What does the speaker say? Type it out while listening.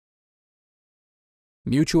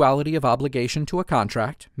Mutuality of obligation to a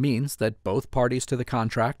contract means that both parties to the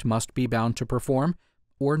contract must be bound to perform,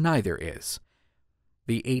 or neither is.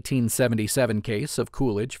 The 1877 case of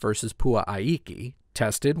Coolidge v. Pua'aiki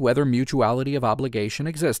tested whether mutuality of obligation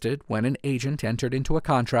existed when an agent entered into a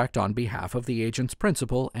contract on behalf of the agent's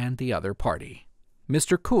principal and the other party.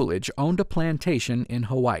 Mr. Coolidge owned a plantation in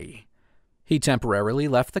Hawaii. He temporarily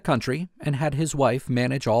left the country and had his wife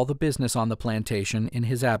manage all the business on the plantation in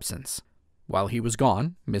his absence. While he was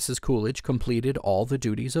gone, Mrs. Coolidge completed all the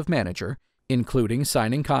duties of manager, including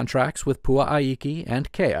signing contracts with Pua'aiki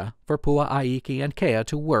and Kea for Pua'aiki and Kea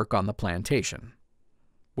to work on the plantation.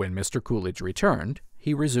 When Mr. Coolidge returned,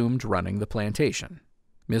 he resumed running the plantation.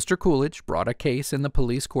 Mr. Coolidge brought a case in the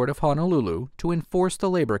Police Court of Honolulu to enforce the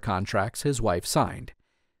labor contracts his wife signed.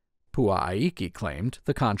 Pua'aiki claimed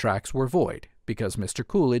the contracts were void because Mr.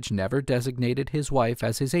 Coolidge never designated his wife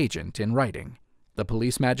as his agent in writing. The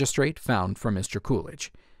police magistrate found for Mr.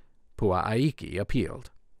 Coolidge. Pua'aiki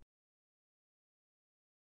appealed.